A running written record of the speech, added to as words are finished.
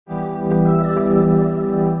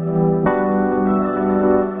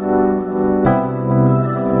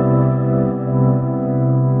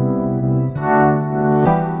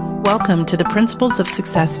Welcome to the Principles of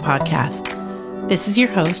Success podcast. This is your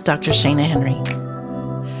host, Dr. Shana Henry.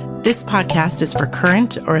 This podcast is for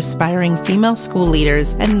current or aspiring female school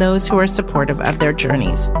leaders and those who are supportive of their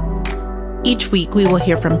journeys. Each week, we will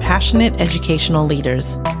hear from passionate educational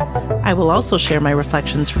leaders. I will also share my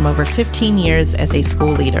reflections from over 15 years as a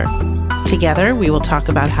school leader. Together, we will talk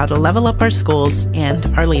about how to level up our schools and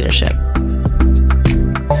our leadership.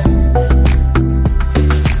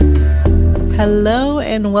 Hello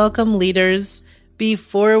and welcome, leaders.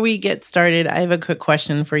 Before we get started, I have a quick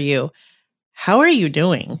question for you. How are you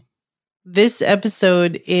doing? This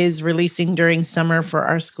episode is releasing during summer for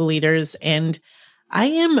our school leaders, and I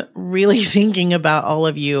am really thinking about all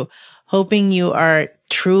of you, hoping you are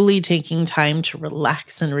truly taking time to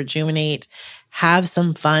relax and rejuvenate, have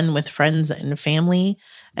some fun with friends and family,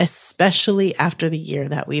 especially after the year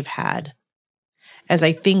that we've had. As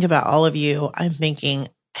I think about all of you, I'm thinking,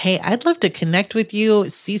 hey, I'd love to connect with you,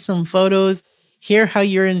 see some photos, hear how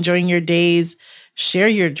you're enjoying your days, share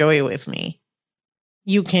your joy with me.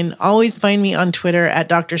 You can always find me on Twitter at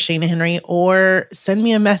Dr. Shana Henry or send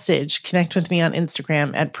me a message, connect with me on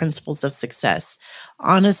Instagram at Principles of Success.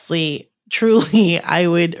 Honestly, truly, I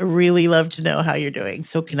would really love to know how you're doing.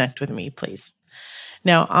 So connect with me, please.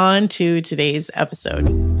 Now on to today's episode.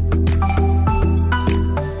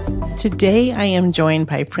 Today, I am joined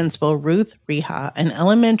by Principal Ruth Reha, an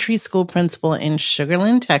elementary school principal in Sugar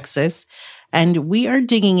Land, Texas, and we are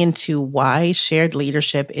digging into why shared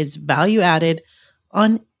leadership is value-added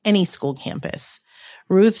on any school campus.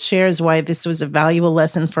 Ruth shares why this was a valuable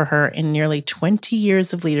lesson for her in nearly 20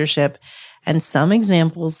 years of leadership and some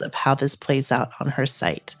examples of how this plays out on her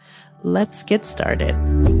site. Let's get started.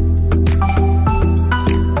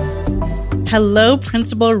 Hello,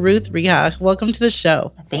 Principal Ruth Reha. Welcome to the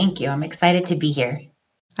show. Thank you. I'm excited to be here.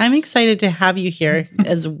 I'm excited to have you here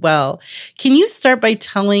as well. Can you start by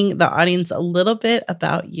telling the audience a little bit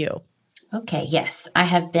about you? Okay, yes. I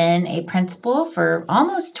have been a principal for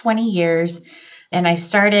almost 20 years, and I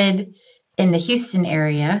started in the Houston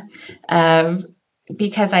area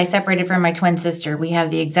because I separated from my twin sister. We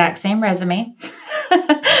have the exact same resume.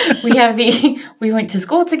 We went to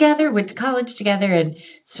school together, went to college together. And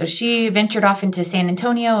so she ventured off into San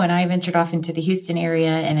Antonio and I ventured off into the Houston area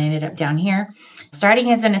and I ended up down here.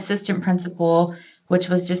 Starting as an assistant principal, which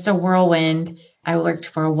was just a whirlwind. I worked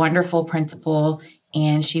for a wonderful principal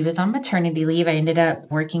and she was on maternity leave. I ended up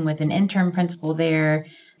working with an interim principal there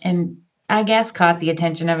and I guess caught the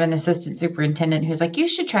attention of an assistant superintendent who's like, you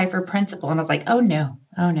should try for principal. And I was like, oh no.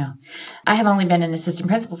 I have only been an assistant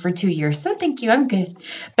principal for 2 years. So thank you. I'm good.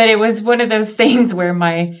 But it was one of those things where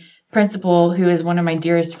my principal, who is one of my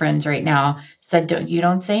dearest friends right now, said,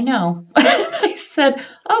 don't say no. I said,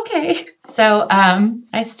 okay. So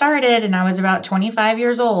I started and I was about 25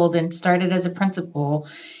 years old and started as a principal.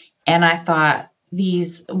 And I thought,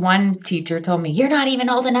 one teacher told me, you're not even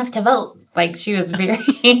old enough to vote. Like she was very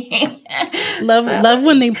love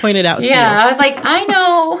when they point it out to you. Yeah, I was like, I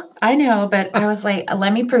know, but I was like,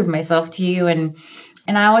 let me prove myself to you. And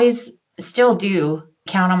I always still do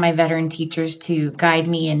count on my veteran teachers to guide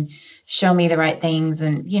me and show me the right things.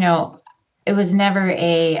 And, it was never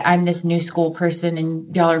I'm this new school person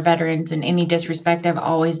and y'all are veterans and any disrespect. I've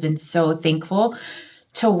always been so thankful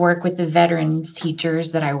to work with the veterans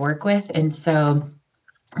teachers that I work with. And so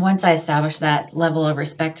once I established that level of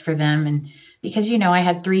respect for them, and because, I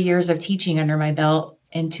had 3 years of teaching under my belt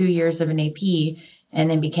and 2 years of an AP and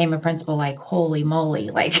then became a principal, like, holy moly,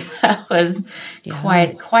 like that was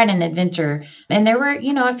quite an adventure. And there were,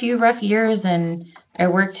 a few rough years and I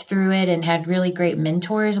worked through it and had really great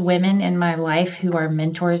mentors, women in my life who are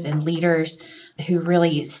mentors and leaders who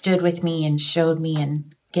really stood with me and showed me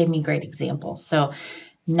and gave me great examples. So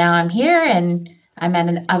now I'm here and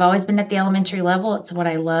I've always been at the elementary level. It's what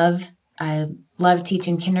I love. I love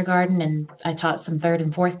teaching kindergarten and I taught some 3rd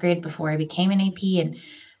and 4th grade before I became an AP. And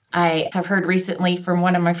I have heard recently from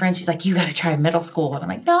one of my friends, she's like, you got to try middle school. And I'm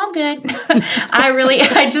like, no, I'm good. I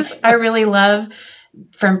really love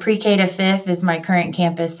from pre-K to 5th is my current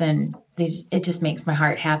campus. And it just makes my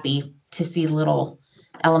heart happy to see little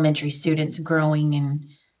elementary students growing. And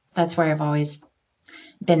that's where I've always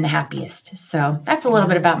been the happiest. So that's a little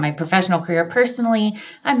bit about my professional career. Personally,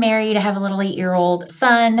 I'm married. I have a little 8-year-old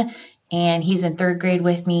son, and he's in 3rd grade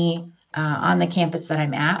with me on the campus that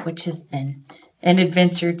I'm at, which has been an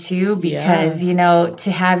adventure too, because,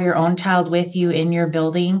 to have your own child with you in your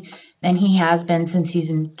building, and he has been since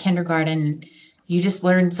he's in kindergarten, you just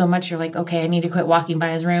learn so much. You're like, okay, I need to quit walking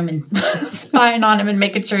by his room and spying on him and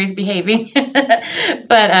making sure he's behaving.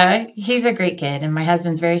 But he's a great kid, and my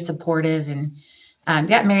husband's very supportive, and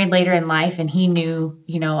got married later in life, and he knew,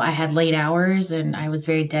 I had late hours and I was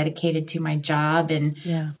very dedicated to my job. And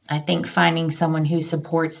Yeah. I think finding someone who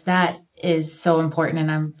supports that is so important.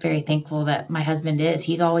 And I'm very thankful that my husband is.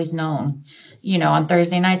 He's always known, on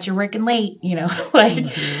Thursday nights, you're working late, like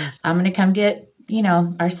I'm going to come get,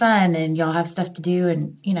 our son, and y'all have stuff to do,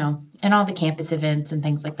 and, and all the campus events and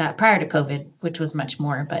things like that prior to COVID, which was much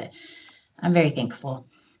more, but I'm very thankful.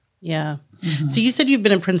 Yeah. So you said you've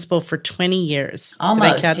been a principal for 20 years.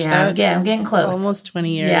 Almost. Did I catch Yeah, that? Yeah, I'm getting close. Almost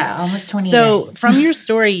 20 years. Yeah, almost 20 years. So from your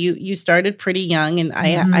story, you started pretty young, and I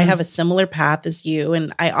have a similar path as you.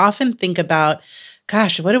 And I often think about,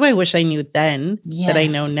 gosh, what do I wish I knew then that I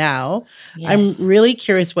know now? Yes. I'm really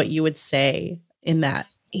curious what you would say in that.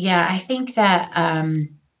 Yeah, I think that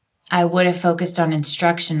I would have focused on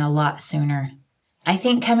instruction a lot sooner. I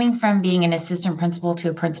think coming from being an assistant principal to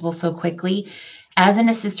a principal so quickly, as an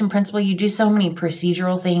assistant principal, you do so many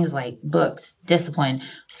procedural things like books, discipline,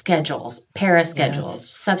 schedules, para schedules,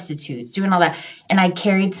 substitutes, doing all that. And I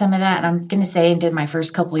carried some of that. And I'm going to say into my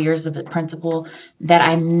first couple of years of the principal that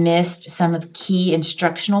I missed some of the key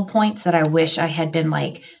instructional points that I wish I had been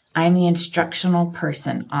like, I'm the instructional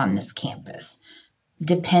person on this campus.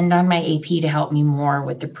 Depend on my AP to help me more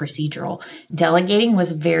with the procedural. Delegating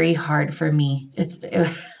was very hard for me,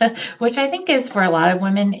 which I think is for a lot of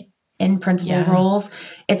women in principal roles.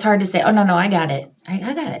 It's hard to say, oh, no, I got it. I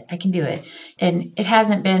got it. I can do it. And it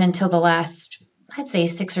hasn't been until the last, I'd say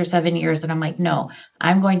 6 or 7 years that I'm like, no,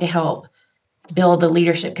 I'm going to help build the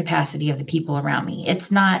leadership capacity of the people around me. It's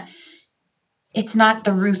not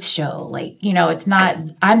the Ruth show. Like, it's not,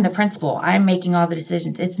 I'm the principal, I'm making all the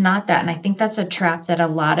decisions. It's not that. And I think that's a trap that a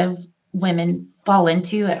lot of women fall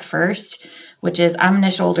into at first, which is I'm going to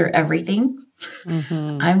shoulder everything.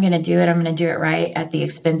 I'm going to do it. I'm going to do it right at the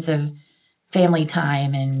expense of family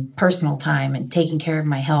time and personal time and taking care of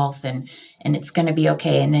my health. And it's going to be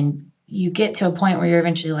okay. And then you get to a point where you're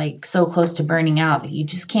eventually like so close to burning out that you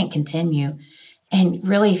just can't continue. And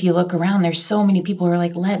really, if you look around, there's so many people who are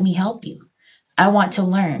like, let me help you. I want to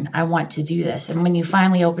learn. I want to do this. And when you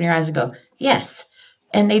finally open your eyes and go, yes,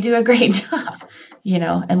 and they do a great job,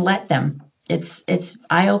 and let them. It's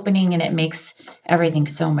eye-opening, and it makes everything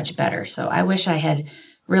so much better. So I wish I had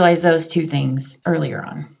realized those two things earlier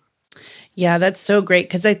on. Yeah, that's so great,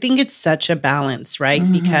 because I think it's such a balance,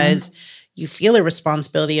 right? Because you feel a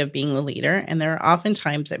responsibility of being the leader, and there are often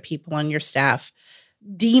times that people on your staff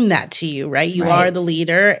deem that to you, right? You are the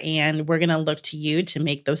leader, and we're going to look to you to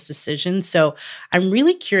make those decisions. So I'm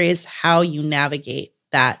really curious how you navigate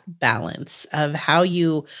that balance of how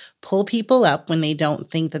you pull people up when they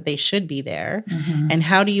don't think that they should be there. And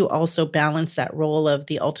how do you also balance that role of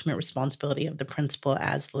the ultimate responsibility of the principal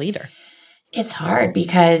as the leader? It's hard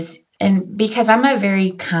because I'm a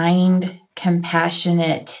very kind,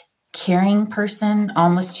 compassionate, caring person,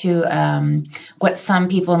 almost to what some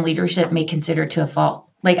people in leadership may consider to a fault.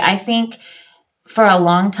 Like, I think for a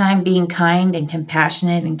long time, being kind and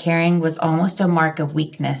compassionate and caring was almost a mark of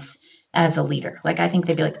weakness as a leader. Like, I think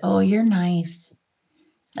they'd be like, oh, you're nice.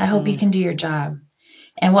 I hope you can do your job.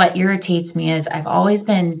 And what irritates me is I've always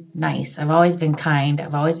been nice. I've always been kind.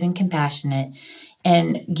 I've always been compassionate.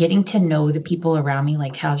 And getting to know the people around me,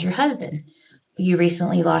 like, how's your husband? You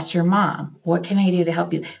recently lost your mom. What can I do to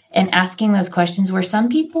help you? And asking those questions, where some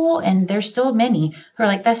people, and there's still many, who are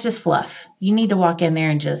like, that's just fluff. You need to walk in there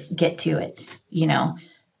and just get to it,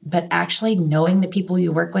 But actually knowing the people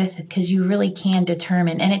you work with, because you really can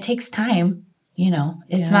determine, and it takes time,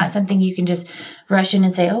 It's not something you can just rush in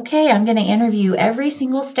and say, okay, I'm going to interview every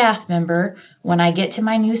single staff member when I get to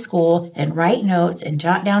my new school and write notes and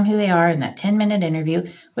jot down who they are in that 10-minute interview,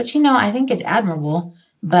 which, I think is admirable.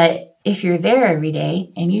 But if you're there every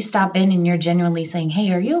day and you stop in and you're genuinely saying,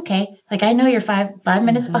 hey, are you okay? Like, I know you're five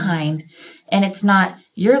minutes behind, and it's not,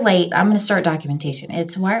 you're late, I'm going to start documentation.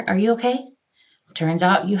 It's, why are you okay? Turns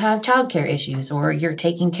out you have childcare issues, or you're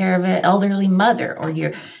taking care of an elderly mother, or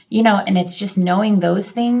you're, and it's just knowing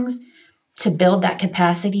those things to build that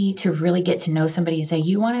capacity to really get to know somebody and say,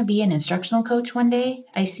 you want to be an instructional coach one day?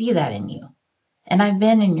 I see that in you. And I've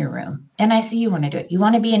been in your room, and I see you want to do it. You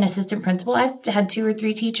want to be an assistant principal? I've had 2 or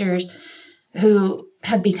 3 teachers who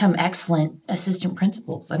have become excellent assistant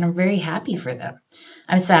principals, and I'm very happy for them.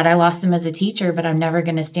 I'm sad I lost them as a teacher, but I'm never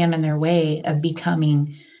going to stand in their way of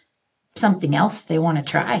becoming something else they want to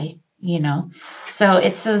try, So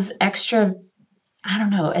it's those extra, I don't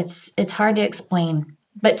know, it's hard to explain,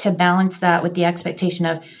 but to balance that with the expectation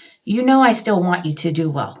of, I still want you to do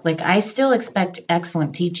well. Like, I still expect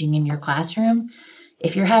excellent teaching in your classroom.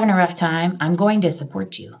 If you're having a rough time, I'm going to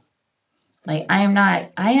support you. Like, I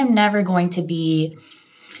am never going to be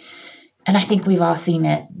And I think we've all seen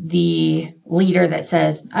it. The leader that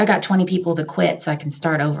says, I got 20 people to quit so I can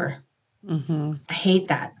start over. Mm-hmm. I hate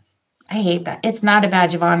that. I hate that. It's not a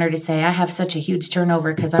badge of honor to say I have such a huge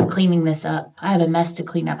turnover because I'm cleaning this up. I have a mess to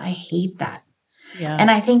clean up. I hate that. Yeah.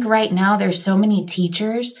 And I think right now there's so many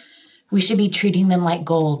teachers, we should be treating them like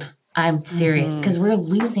gold. I'm serious because we're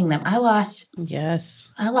losing them. I lost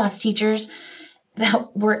teachers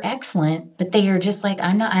that were excellent, but they are just like,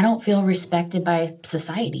 I don't feel respected by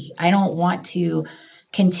society. I don't want to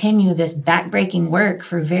continue this backbreaking work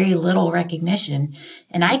for very little recognition.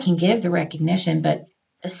 And I can give the recognition, but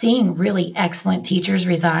seeing really excellent teachers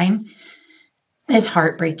resign is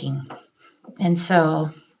heartbreaking. And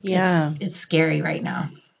so it's scary right now.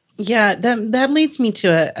 Yeah, that leads me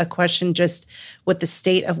to a question just with the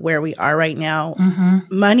state of where we are right now.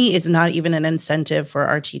 Mm-hmm. Money is not even an incentive for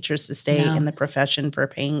our teachers to stay No. in the profession for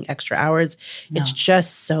paying extra hours. No. It's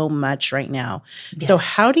just so much right now. Yes. So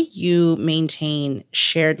how do you maintain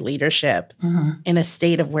shared leadership Mm-hmm. in a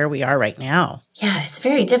state of where we are right now? Yeah, it's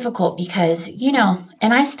very difficult because,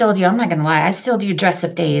 and I still do, I'm not going to lie, I still do dress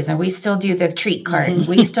up days and we still do the treat card.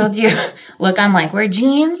 We still do, look, I'm like, wear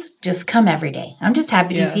jeans, just come every day. I'm just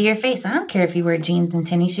happy to see your face. I don't care if you wear jeans and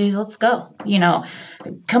tennis shoes, let's go.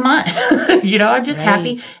 Come on. I'm just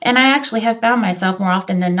happy. And I actually have found myself more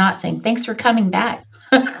often than not saying, thanks for coming back.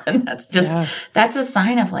 And that's a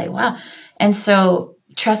sign of like, wow. And so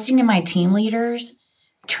trusting in my team leaders,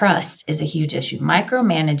 trust is a huge issue.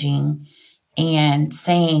 Micromanaging and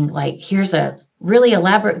saying like, here's a really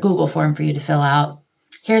elaborate Google form for you to fill out.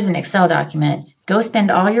 Here's an Excel document. Go spend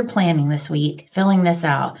all your planning this week filling this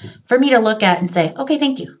out for me to look at and say, okay,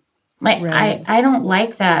 thank you. Like, Right. I don't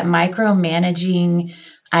like that micromanaging,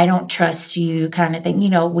 I don't trust you kind of thing.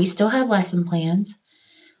 We still have lesson plans.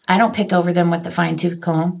 I don't pick over them with the fine tooth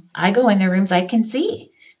comb. I go in their rooms, I can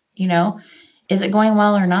see, is it going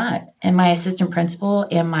well or not? And my assistant principal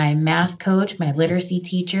and my math coach, my literacy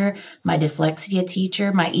teacher, my dyslexia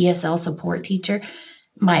teacher, my ESL support teacher,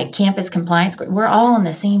 my campus compliance, we're all on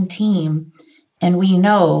the same team. And we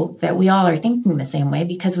know that we all are thinking the same way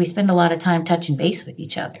because we spend a lot of time touching base with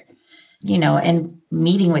each other, and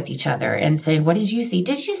meeting with each other and saying, what did you see?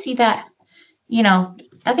 Did you see that?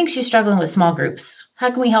 I think she's struggling with small groups.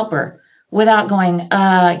 How can we help her? Without going,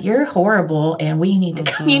 you're horrible and we need to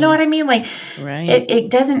come. You know what I mean? Like, Right. It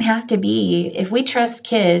doesn't have to be, if we trust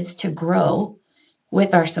kids to grow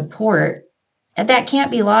with our support, that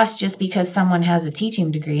can't be lost just because someone has a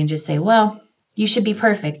teaching degree and just say, well, you should be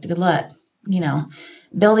perfect. Good luck.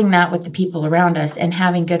 Building that with the people around us and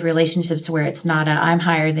having good relationships where it's not I'm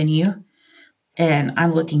higher than you and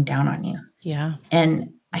I'm looking down on you. Yeah.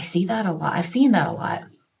 And I see that a lot. I've seen that a lot.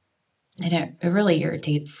 And it really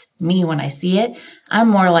irritates me when I see it. I'm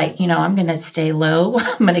more like, I'm going to stay low.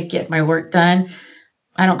 I'm going to get my work done.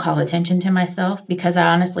 I don't call attention to myself because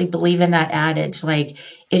I honestly believe in that adage. Like,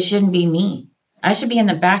 it shouldn't be me. I should be in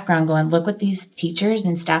the background going, look what these teachers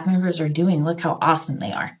and staff members are doing. Look how awesome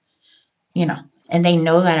they are, and they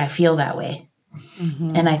know that I feel that way.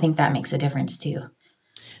 Mm-hmm. And I think that makes a difference too.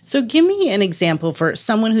 So give me an example for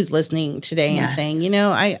someone who's listening today and Yeah. saying,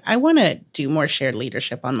 I want to do more shared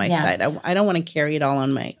leadership on my Yeah. side. I don't want to carry it all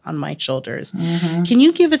on my shoulders. Mm-hmm. Can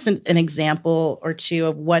you give us an example or two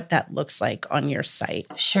of what that looks like on your site?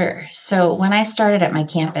 Sure. So when I started at my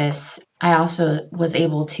campus, I also was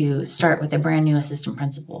able to start with a brand new assistant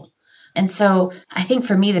principal. And so I think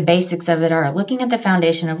for me, the basics of it are looking at the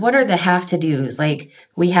foundation of what are the have to do's. Like,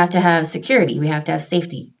 we have to have security. We have to have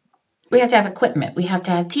safety. We have to have equipment. We have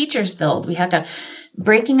to have teachers filled. We have to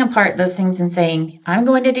breaking apart those things and saying, I'm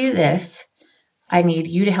going to do this. I need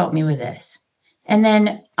you to help me with this. And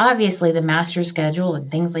then obviously the master schedule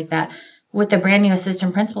and things like that. With the brand new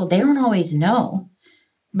assistant principal, they don't always know,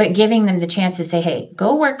 but giving them the chance to say, hey,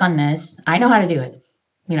 go work on this. I know how to do it,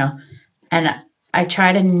 and I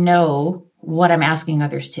try to know what I'm asking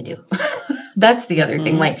others to do. That's the other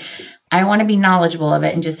thing. Like, I want to be knowledgeable of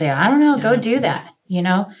it and just say, I don't know, go do that.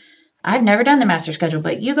 I've never done the master schedule,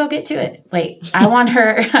 but you go get to it. Like, I want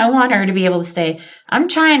her to be able to say, I'm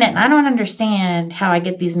trying it and I don't understand how I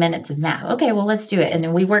get these minutes of math. Okay, well, let's do it. And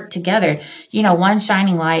then we work together. One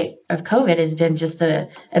shining light of COVID has been just the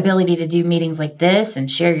ability to do meetings like this and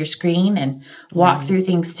share your screen and walk through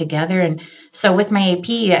things together. And so with my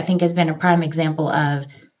AP, I think has been a prime example of,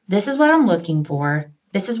 this is what I'm looking for.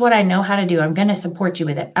 This is what I know how to do. I'm going to support you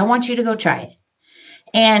with it. I want you to go try it.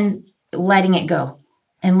 And letting it go.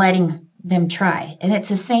 And letting them try. And it's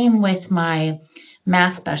the same with my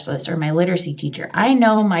math specialist or my literacy teacher. I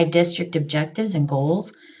know my district objectives and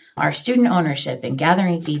goals are student ownership and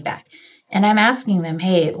gathering feedback. And I'm asking them,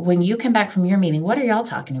 hey, when you come back from your meeting, what are y'all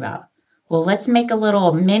talking about? Well, let's make a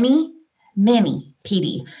little mini mini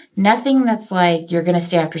PD. Nothing that's like you're going to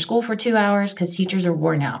stay after school for 2 hours because teachers are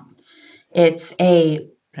worn out. It's a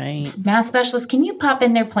math specialist. Can you pop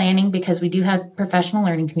in their planning, because we do have professional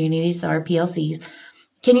learning communities, so our PLCs.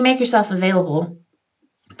 Can you make yourself available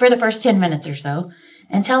for the first 10 minutes or so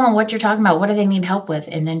and tell them what you're talking about? What do they need help with?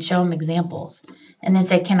 And then show them examples and then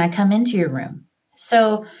say, can I come into your room?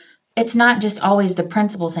 So it's not just always the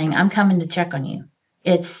principal saying, I'm coming to check on you.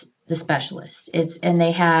 It's the specialist.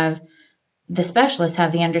 The specialists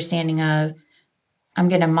have the understanding of, I'm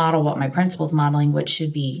going to model what my principal's modeling, which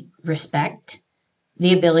should be respect,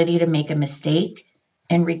 the ability to make a mistake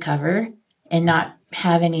and recover and not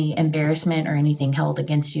have any embarrassment or anything held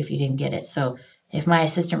against you if you didn't get it. So if my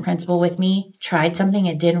assistant principal with me tried something,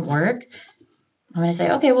 it didn't work, I'm going to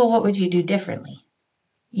say, okay, well, what would you do differently?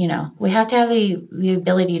 We have to have the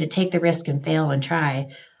ability to take the risk and fail and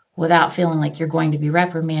try without feeling like you're going to be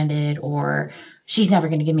reprimanded or she's never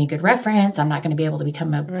going to give me a good reference. I'm not going to be able to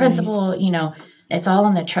become a principal. It's all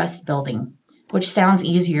in the trust building, which sounds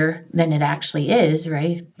easier than it actually is,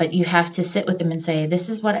 right? But you have to sit with them and say, this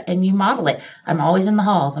is what, and you model it. I'm always in the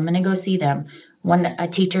halls. I'm going to go see them. When a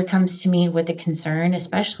teacher comes to me with a concern,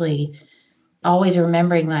 especially always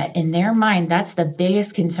remembering that in their mind, that's the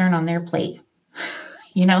biggest concern on their plate.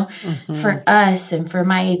 For us and for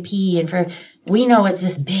my AP and we know it's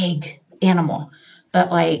this big animal,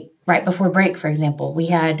 but like right before break, for example, we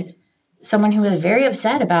had someone who was very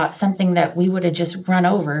upset about something that we would have just run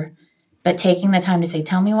over, but taking the time to say,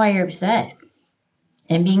 tell me why you're upset,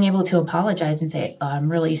 and being able to apologize and say, oh,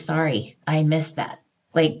 I'm really sorry. I missed that.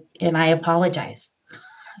 And I apologize.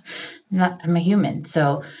 I'm a human.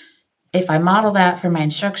 So if I model that for my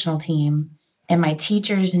instructional team and my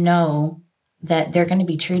teachers know that they're going to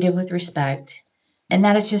be treated with respect, and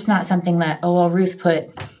that it's just not something that, oh, well, Ruth put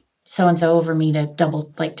so-and-so over me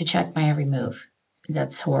to check my every move.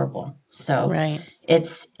 That's horrible. So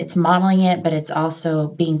it's modeling it, but it's also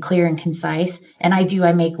being clear and concise. And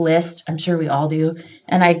I make lists. I'm sure we all do.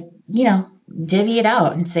 And I, divvy it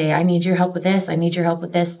out and say, I need your help with this. I need your help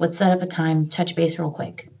with this. Let's set up a time, touch base real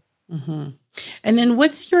quick. Mm-hmm. And then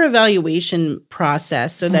what's your evaluation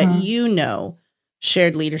process so that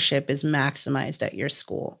shared leadership is maximized at your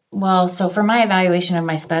school? Well, so for my evaluation of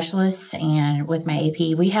my specialists and with my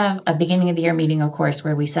AP, we have a beginning of the year meeting, of course,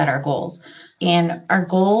 where we set our goals. And our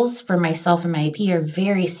goals for myself and my AP are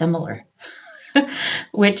very similar,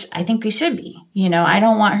 which I think we should be. I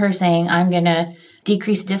don't want her saying, I'm going to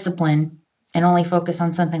decrease discipline and only focus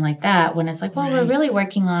on something like that when it's like, well, we're really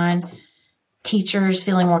working on teachers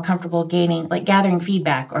feeling more comfortable gathering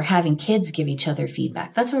feedback or having kids give each other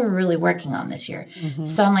feedback. That's what we're really working on this year. Mm-hmm.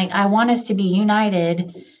 So I'm like, I want us to be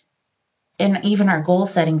united in even our goal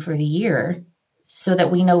setting for the year so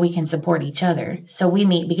that we know we can support each other. So we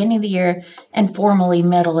meet beginning of the year and formally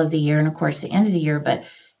middle of the year and of course the end of the year, but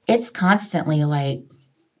it's constantly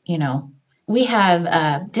we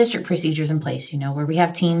have district procedures in place, where we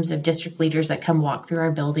have teams of district leaders that come walk through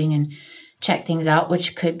our building and check things out,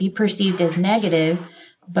 which could be perceived as negative,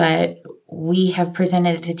 but we have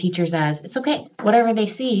presented it to teachers as it's okay. Whatever they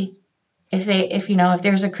see, if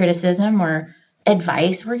there's a criticism or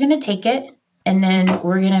advice, we're going to take it and then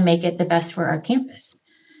we're going to make it the best for our campus.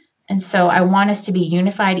 And so I want us to be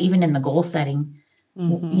unified even in the goal setting,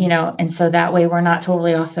 and so that way we're not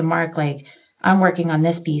totally off the mark. Like I'm working on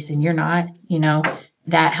this piece and you're not,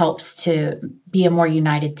 that helps to be a more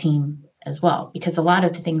united team as well, because a lot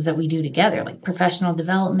of the things that we do together, like professional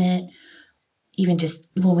development, even just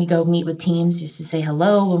when we go meet with teams, just to say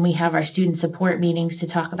hello, when we have our student support meetings to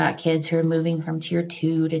talk about kids who are moving from tier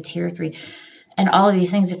 2 to tier 3, and all of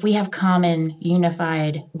these things, if we have common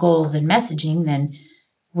unified goals and messaging, then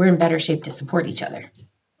we're in better shape to support each other.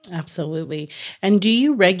 Absolutely. And do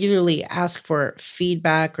you regularly ask for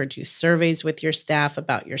feedback or do surveys with your staff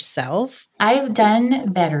about yourself? I've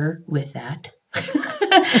done better with that.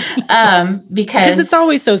 Because it's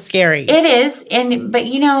always so scary. It is. But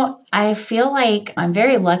I feel like I'm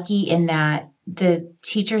very lucky in that the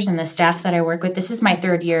teachers and the staff that I work with, this is my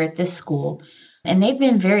 3rd year at this school, and they've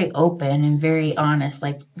been very open and very honest.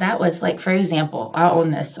 Like that was for example, I'll own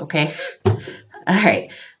this. Okay. All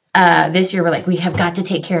right. This year we're like, we have got to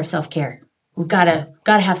take care of self-care. We've got to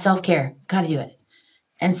have self-care, got to do it.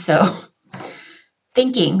 And so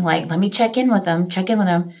thinking let me check in with them.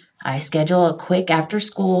 I schedule a quick after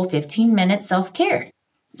school 15-minute self-care.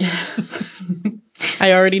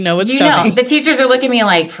 I already know what's coming. The teachers are looking at me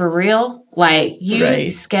like, for real?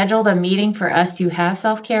 You scheduled a meeting for us to have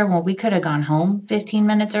self-care when we could have gone home 15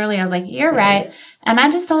 minutes early. I was like, you're right. And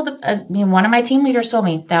I just told one of my team leaders told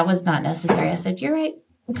me that was not necessary. I said, you're right.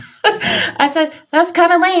 I said, that's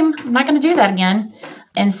kind of lame. I'm not going to do that again.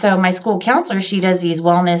 And so my school counselor, she does these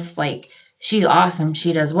wellness, like, she's awesome.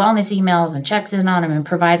 She does wellness emails and checks in on them and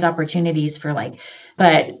provides opportunities for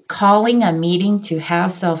but calling a meeting to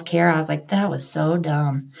have self-care, I was like, that was so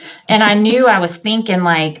dumb. And I knew I was thinking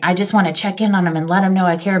I just want to check in on them and let them know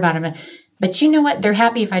I care about them. But you know what? They're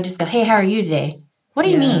happy if I just go, hey, how are you today? What do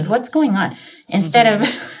you need? What's going on? Instead of,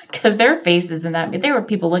 because their faces and that, there were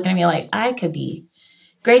people looking at me like I could be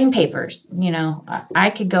grading papers. I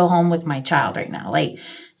could go home with my child right now.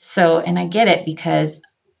 And I get it, because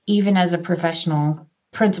even as a professional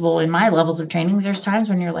principal in my levels of trainings, there's times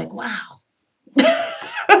when you're like, wow,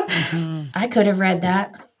 I could have read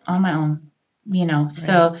that on my own, Right.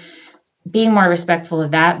 So being more respectful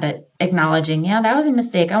of that, but acknowledging, yeah, that was a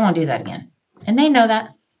mistake. I won't do that again. And they know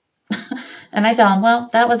that. And I tell them, well,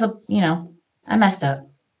 that was I messed up.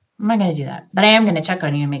 I'm not going to do that. But I am going to check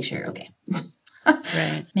on you and make sure you're okay.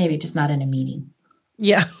 Right. Maybe just not in a meeting.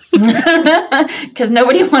 Yeah. Because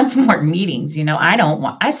nobody wants more meetings.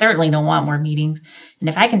 I certainly don't want more meetings. And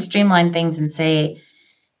if I can streamline things and say,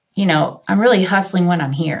 I'm really hustling when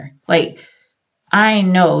I'm here. I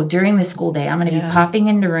know during the school day, I'm going to be popping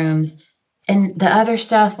into rooms, and the other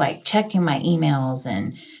stuff, like checking my emails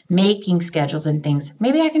and making schedules and things,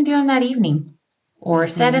 maybe I can do them that evening or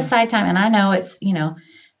set aside time. And I know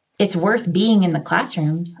it's worth being in the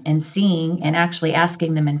classrooms and seeing and actually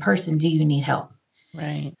asking them in person, do you need help?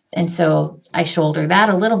 Right. And so I shoulder that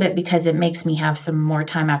a little bit because it makes me have some more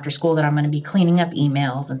time after school that I'm going to be cleaning up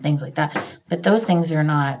emails and things like that. But those things are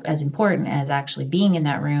not as important as actually being in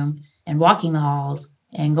that room and walking the halls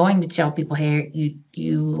and going to tell people, hey,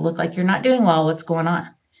 you look like you're not doing well. What's going on?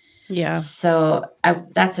 Yeah. So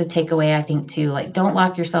that's a takeaway, I think, too. Don't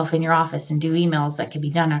lock yourself in your office and do emails that can be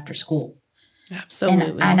done after school.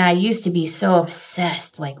 Absolutely. And I used to be so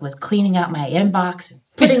obsessed, with cleaning out my inbox and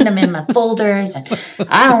putting them in my folders. And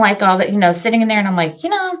I don't like all that, sitting in there. And I'm like,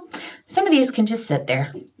 some of these can just sit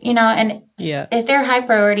there, and if they're high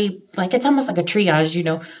priority, it's almost like a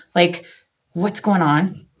triage, what's going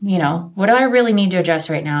on? What do I really need to address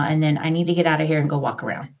right now? And then I need to get out of here and go walk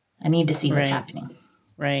around. I need to see what's happening.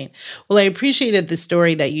 Right. Well, I appreciated the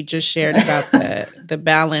story that you just shared about the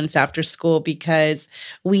balance after school, because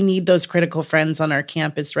we need those critical friends on our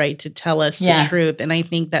campus, right, to tell us the truth. And I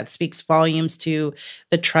think that speaks volumes to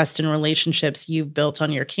the trust and relationships you've built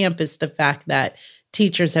on your campus, the fact that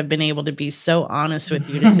teachers have been able to be so honest with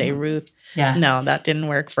you to say, Ruth, no, that didn't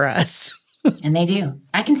work for us. And they do.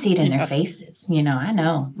 I can see it in their faces. I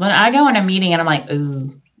know. When I go in a meeting and I'm like,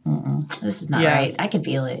 ooh, this is not right. I can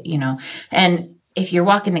feel it, And if you're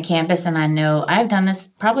walking the campus, and I know I've done this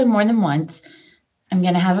probably more than once, I'm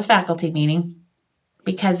going to have a faculty meeting,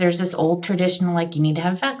 because there's this old tradition, you need to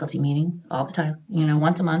have a faculty meeting all the time,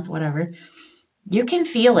 once a month, whatever. You can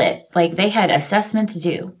feel it. They had assessments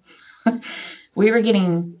due. We were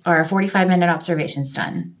getting our 45-minute observations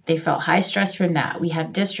done. They felt high stress from that. We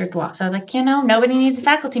had district walks. I was like, nobody needs a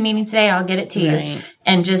faculty meeting today. I'll get it to you.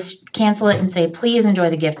 And just cancel it and say, please enjoy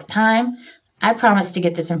the gift of time. I promise to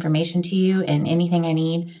get this information to you and anything I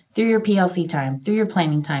need through your PLC time, through your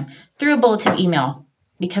planning time, through a bulletin email,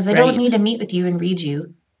 because I don't need to meet with you and read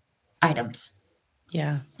you items.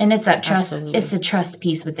 Yeah. And it's that trust. Absolutely. It's the trust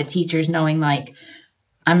piece with the teachers, knowing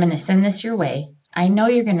I'm going to send this your way. I know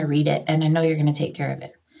you're going to read it, and I know you're going to take care of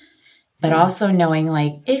it. But also knowing,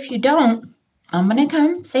 if you don't, I'm going to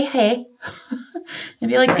come say, hey, and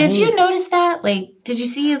be like, did you notice that? Did you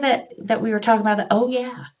see that we were talking about that? Oh,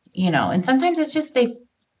 yeah. And sometimes it's just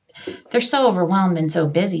they're so overwhelmed and so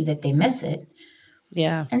busy that they miss it.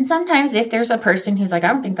 Yeah. And sometimes if there's a person who's like, I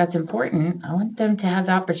don't think that's important, I want them to have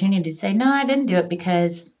the opportunity to say, no, I didn't do it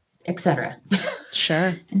because, etc.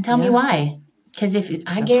 Sure. And tell me why. Because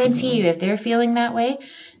I guarantee you, if they're feeling that way,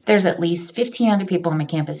 there's at least 15 other people on my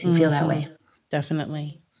campus who feel that way.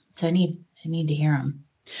 Definitely. So I need to hear them.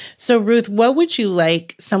 So Ruth, what would you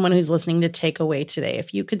like someone who's listening to take away today?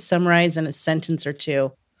 If you could summarize in a sentence or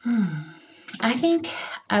two. I think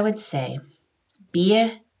I would say, be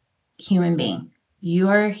a human being. You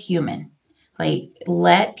are human.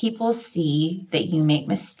 Let people see that you make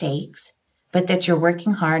mistakes, but that you're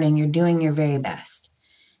working hard and you're doing your very best.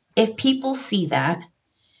 If people see that,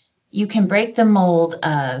 you can break the mold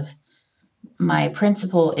of, my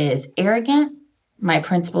principal is arrogant. My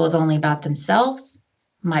principal is only about themselves.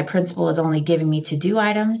 My principal is only giving me to-do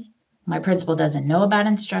items. My principal doesn't know about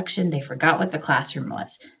instruction. They forgot what the classroom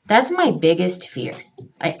was. That's my biggest fear.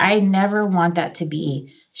 I never want that to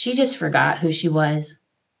be, she just forgot who she was.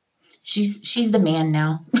 She's the man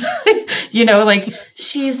now.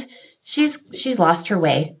 She's lost her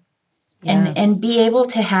way. And be able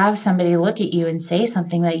to have somebody look at you and say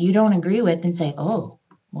something that you don't agree with and say, oh,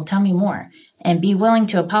 Well, tell me more, and be willing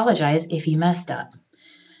to apologize if you messed up.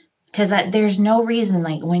 Because there's no reason,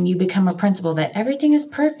 like, when you become a principal that everything is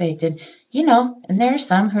perfect. And, and there are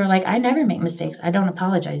some who are like, I never make mistakes. I don't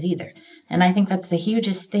apologize either. And I think that's the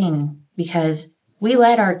hugest thing, because we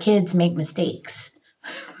let our kids make mistakes.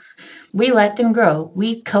 We let them grow.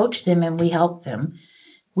 We coach them and we help them.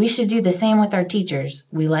 We should do the same with our teachers.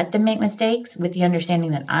 We let them make mistakes with the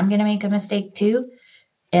understanding that I'm going to make a mistake too.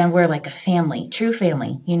 And we're like a family, true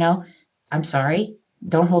family, I'm sorry.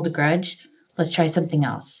 Don't hold a grudge. Let's try something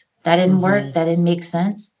else. That didn't work. That didn't make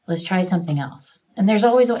sense. Let's try something else. And there's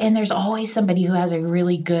always somebody who has a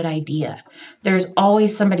really good idea. There's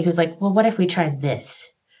always somebody who's like, well, what if we tried this?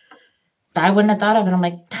 I wouldn't have thought of it. I'm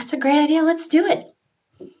like, that's a great idea. Let's do it.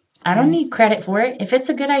 I don't need credit for it. If it's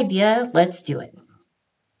a good idea, let's do it.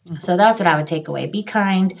 So that's what I would take away. Be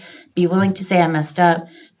kind. Be willing to say I messed up.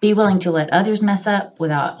 Be willing to let others mess up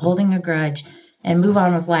without holding a grudge, and move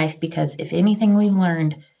on with life. Because if anything we've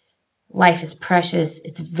learned, life is precious.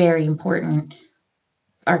 It's very important.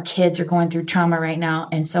 Our kids are going through trauma right now,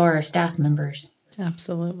 and so are our staff members.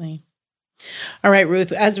 Absolutely. All right,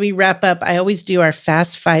 Ruth, as we wrap up, I always do our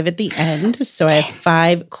fast 5 at the end. So I have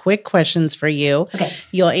 5 quick questions for you. Okay.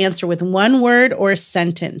 You'll answer with one word or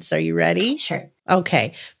sentence. Are you ready? Sure.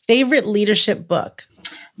 Okay. Favorite leadership book?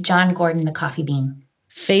 John Gordon, The Coffee Bean.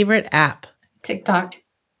 Favorite app? TikTok.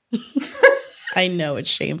 I know, it's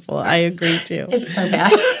shameful. I agree too. It's so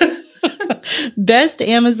bad. Best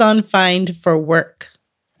Amazon find for work?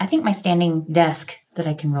 I think my standing desk that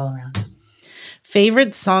I can roll around.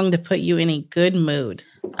 Favorite song to put you in a good mood?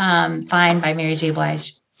 Fine by Mary J.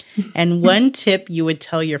 Blige. And one tip you would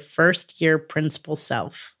tell your first-year principal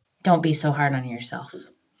self? Don't be so hard on yourself.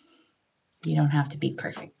 You don't have to be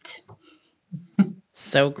perfect.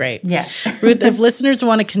 So great. Yeah. Ruth, if listeners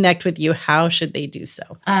want to connect with you, how should they do so?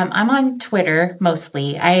 I'm on Twitter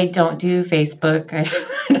mostly. I don't do Facebook.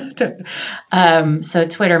 So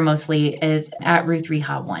Twitter mostly is at Ruth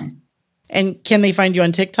Reha1. And can they find you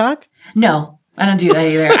on TikTok? No, I don't do that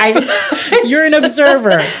either. You're an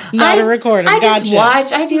observer, not a recorder. I Gotcha. just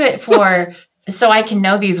watch. I do it so I can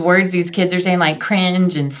know these words these kids are saying, like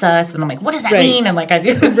cringe and sus. And I'm like, what does that mean? And like I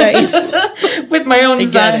do with my own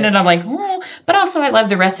son. And I'm like, but also I love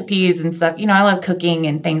the recipes and stuff. I love cooking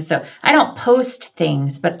and things. So I don't post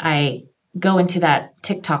things, but I go into that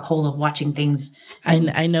TikTok hole of watching things.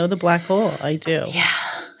 I know the black hole. I do. Yeah.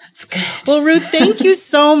 That's good. Well, Ruth, thank you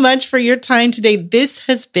so much for your time today. This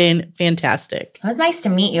has been fantastic. It was nice to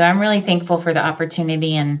meet you. I'm really thankful for the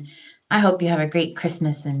opportunity, and I hope you have a great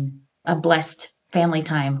Christmas and a blessed family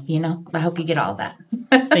time. I hope you get all that.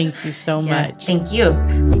 Thank you so much. Thank you.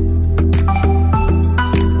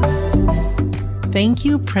 Thank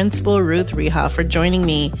you, Principal Ruth Reha, for joining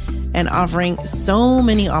me and offering so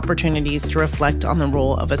many opportunities to reflect on the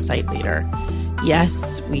role of a site leader.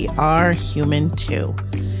 Yes, we are human too.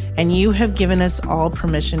 And you have given us all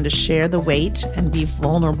permission to share the weight and be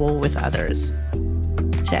vulnerable with others.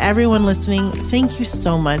 To everyone listening, thank you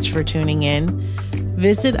so much for tuning in.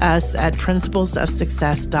 Visit us at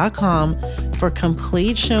principlesofsuccess.com for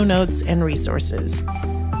complete show notes and resources.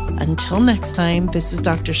 Until next time, this is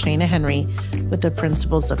Dr. Shana Henry with the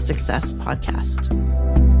Principles of Success podcast.